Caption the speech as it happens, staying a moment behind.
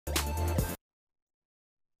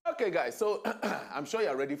Okay, guys, so I'm sure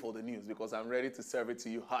you're ready for the news because I'm ready to serve it to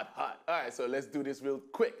you hot, hot. All right, so let's do this real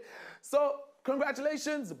quick. So,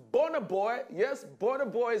 congratulations, Burna Boy. Yes,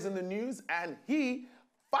 Burna Boy is in the news, and he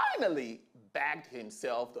finally bagged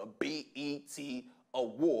himself the BET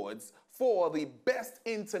Awards for the Best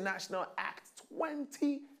International Act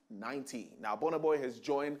 2019. Now, Burna Boy has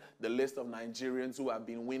joined the list of Nigerians who have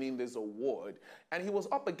been winning this award, and he was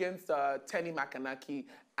up against Tenny Makanaki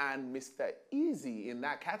and Mr. Easy in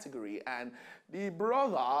that category, and the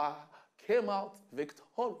brother came out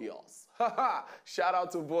victorious. Shout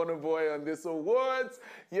out to Burna Boy on this awards.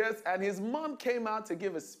 Yes, and his mom came out to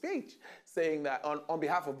give a speech saying that on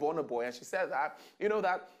behalf of Burna Boy, and she said that, you know,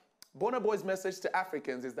 that Burna Boy's message to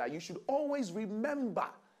Africans is that you should always remember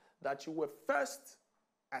that you were first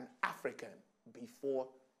an African before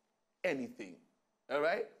anything. All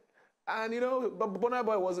right? And, you know, but Burna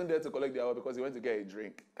Boy wasn't there to collect the award because he went to get a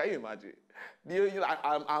drink. Can you imagine?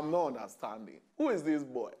 I'm not understanding. Who is this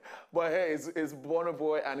boy? But hey, it's Burna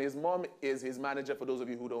Boy, and his mom is his manager, for those of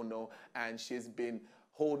you who don't know, and she's been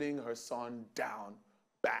holding her son down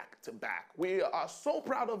back to back. We are so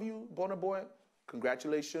proud of you, Burna Boy.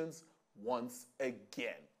 Congratulations once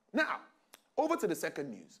again. Now, over to the second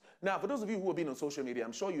news. Now, for those of you who have been on social media,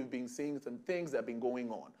 I'm sure you've been seeing some things that have been going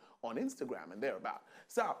on Instagram and thereabout.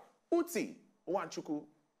 So, Uti Wanchuku,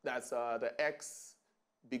 that's the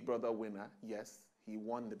ex-Big Brother winner. Yes, he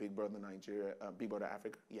won the Big Brother Nigeria, Big Brother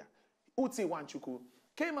Africa. Yeah. Uti Wanchuku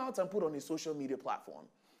came out and put on his social media platform.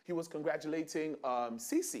 He was congratulating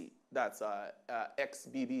Cece, that's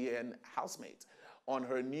ex-BBN housemate, on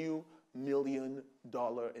her new $1 million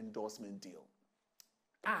endorsement deal.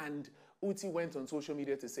 And Uti went on social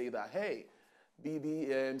media to say that, hey,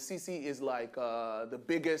 Cece is like the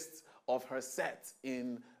biggest of her set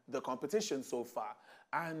in the competition so far.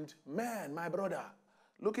 And man, my brother,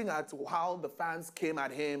 looking at how the fans came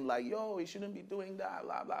at him like, yo, he shouldn't be doing that,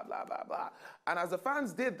 blah, blah, blah, blah, blah. And as the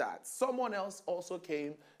fans did that, someone else also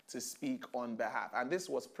came to speak on behalf. And this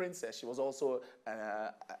was Princess. She was also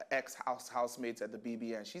ex-housemate at the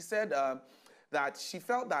BBN. She said that she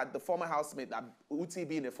felt that the former housemate, that Uti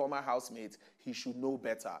being a former housemate, he should know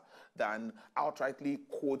better than outrightly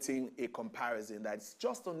quoting a comparison that's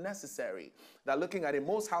just unnecessary. That looking at it,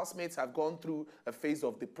 most housemates have gone through a phase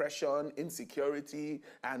of depression, insecurity,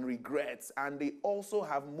 and regrets, and they also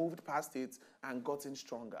have moved past it and gotten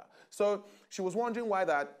stronger. So she was wondering why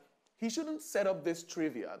that he shouldn't set up this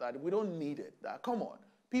trivia, that we don't need it, that come on.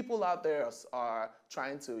 People out there are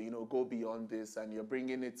trying to, you know, go beyond this, and you're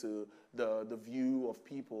bringing it to the view of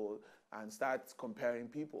people and start comparing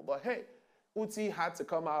people. But hey, Uti had to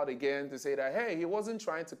come out again to say that, hey, he wasn't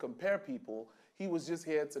trying to compare people. He was just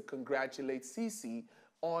here to congratulate Cece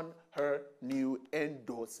on her new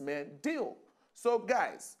endorsement deal. So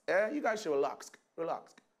guys, you guys should relax.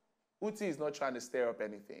 Relax. Uti is not trying to stir up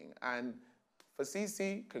anything. And for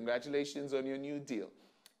Cece, congratulations on your new deal.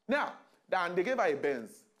 Now, and they gave her a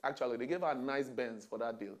Benz. Actually, they gave her a nice Benz for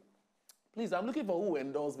that deal. Please, I'm looking for who will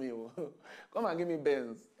endorse me. Come and give me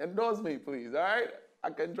Benz. Endorse me, please, all right? I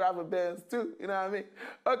can drive a Benz too, you know what I mean?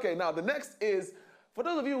 Okay, now the next is, for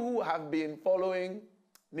those of you who have been following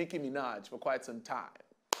Nicki Minaj for quite some time,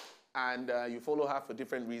 and you follow her for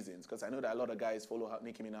different reasons, because I know that a lot of guys follow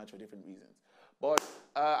Nicki Minaj for different reasons. But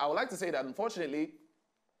I would like to say that, unfortunately,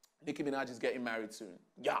 Nicki Minaj is getting married soon.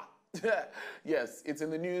 Yeah. Yes, it's in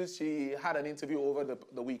the news. She had an interview over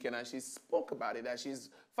the weekend, and she spoke about it, that she's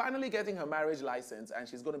finally getting her marriage license, and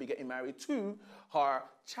she's going to be getting married to her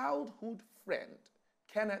childhood friend,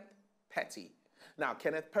 Kenneth Petty. Now,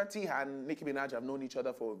 Kenneth Petty and Nicki Minaj have known each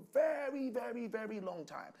other for a very, very, very long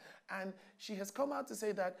time. And she has come out to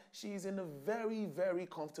say that she's in a very, very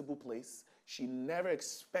comfortable place. She never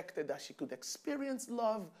expected that she could experience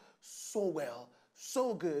love so well,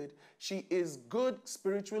 so good. She is good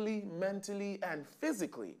spiritually, mentally, and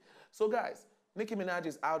physically. So guys, Nicki Minaj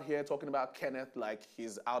is out here talking about Kenneth like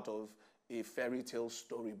he's out of a fairy tale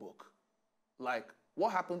storybook. Like,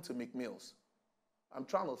 what happened to McMills? I'm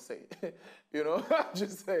trying to say, you know, I'm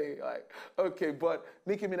just saying, like, okay, but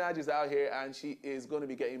Nicki Minaj is out here and she is going to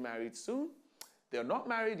be getting married soon. They're not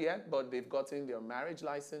married yet, but they've gotten their marriage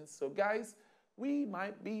license. So guys, we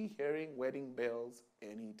might be hearing wedding bells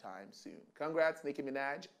anytime soon. Congrats, Nicki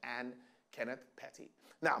Minaj and Kenneth Petty.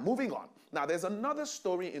 Now, moving on. Now, there's another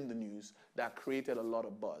story in the news that created a lot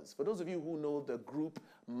of buzz. For those of you who know the group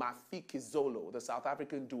Mafikizolo, the South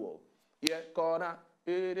African duo, yeah, corner,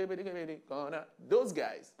 those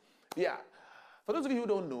guys. Yeah. For those of you who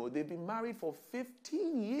don't know, they've been married for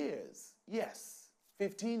 15 years. Yes,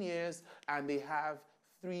 15 years, and they have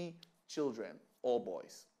 3 children, all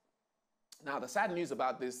boys. Now, the sad news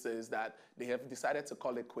about this is that they have decided to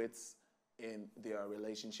call it quits in their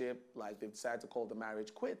relationship. Like, they've decided to call the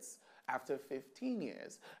marriage quits after 15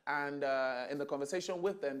 years. And in the conversation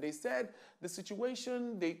with them, they said the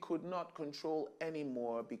situation they could not control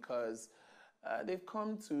anymore because they've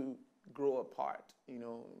come to grow apart. You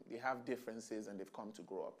know, they have differences and they've come to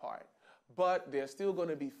grow apart. But they're still going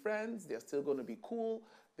to be friends. They're still going to be cool.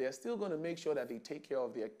 They're still going to make sure that they take care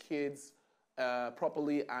of their kids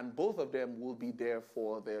properly, and both of them will be there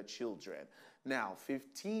for their children. Now,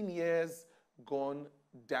 15 years gone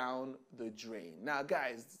down the drain. Now,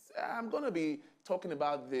 guys, I'm going to be talking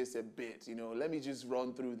about this a bit. You know, let me just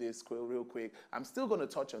run through this real quick. I'm still going to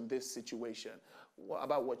touch on this situation,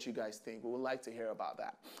 about what you guys think. We would like to hear about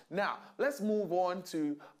that. Now, let's move on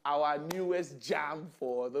to our newest jam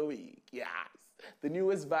for the week. Yes, the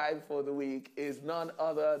newest vibe for the week is none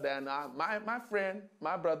other than my friend,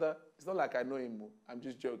 my brother. It's not like I know him. I'm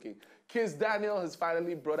just joking. Kiss Daniel has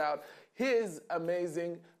finally brought out his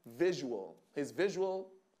amazing visual. His visual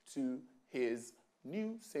to his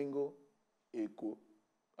new single, Echo.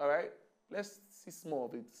 All right? Let's see small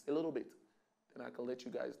bits, a little bit. Then I can let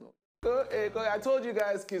you guys know. I told you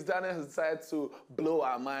guys, Kiss Daniel has decided to blow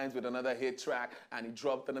our minds with another hit track, and he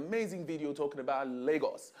dropped an amazing video talking about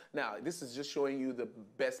Lagos. Now, this is just showing you the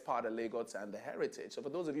best part of Lagos and the heritage. So for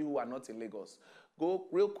those of you who are not in Lagos, go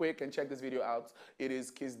real quick and check this video out. It is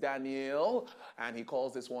Kiss Daniel, and he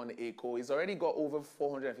calls this one Echo. He's already got over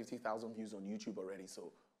 450,000 views on YouTube already,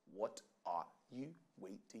 so what are you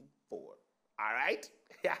waiting for? All right?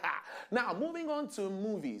 Now, moving on to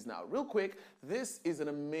movies. Now, real quick, this is an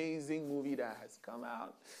amazing movie that has come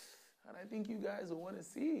out, and I think you guys will want to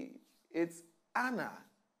see. It's Anna.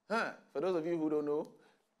 For those of you who don't know,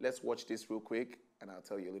 let's watch this real quick, and I'll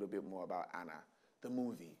tell you a little bit more about Anna, the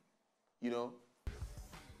movie. You know,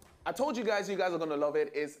 I told you guys are going to love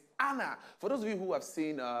it. It's Anna. For those of you who have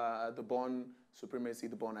seen The Born Supremacy,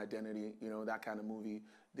 The Born Identity, you know, that kind of movie,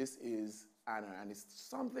 this is Anna, and it's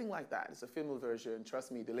something like that. It's a female version.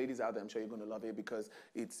 Trust me, the ladies out there, I'm sure you're going to love it because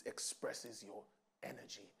it expresses your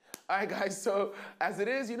energy. All right, guys, so as it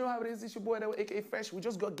is, you know how it is. It's your boy, aka Fresh. We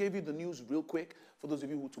just gave you the news real quick for those of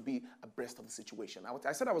you who to be abreast of the situation.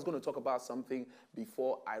 I said I was going to talk about something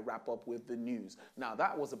before I wrap up with the news. Now,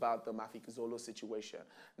 that was about the Mafikizolo situation.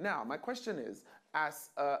 Now, my question is, as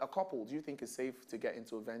a couple, do you think it's safe to get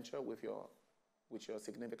into a venture with your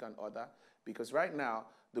significant other? Because right now,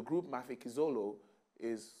 the group Mafikizolo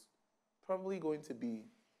is probably going to be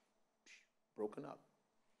broken up.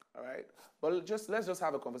 All right? But let's just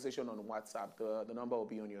have a conversation on WhatsApp. The number will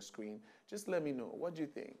be on your screen. Just let me know. What do you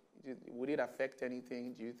think? Would it affect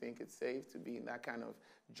anything? Do you think it's safe to be in that kind of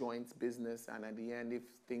joint business? And at the end, if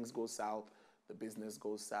things go south, the business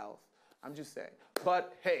goes south. I'm just saying.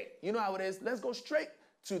 But hey, you know how it is. Let's go straight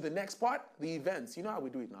to the next part, the events. You know how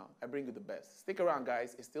we do it now. I bring you the best. Stick around,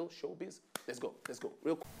 guys. It's still Showbiz. Let's go. Let's go.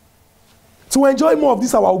 Real quick. To enjoy more of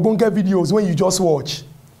these our Ogbonge videos when you just watch,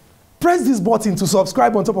 press this button to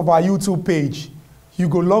subscribe on top of our YouTube page. You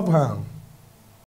go love her.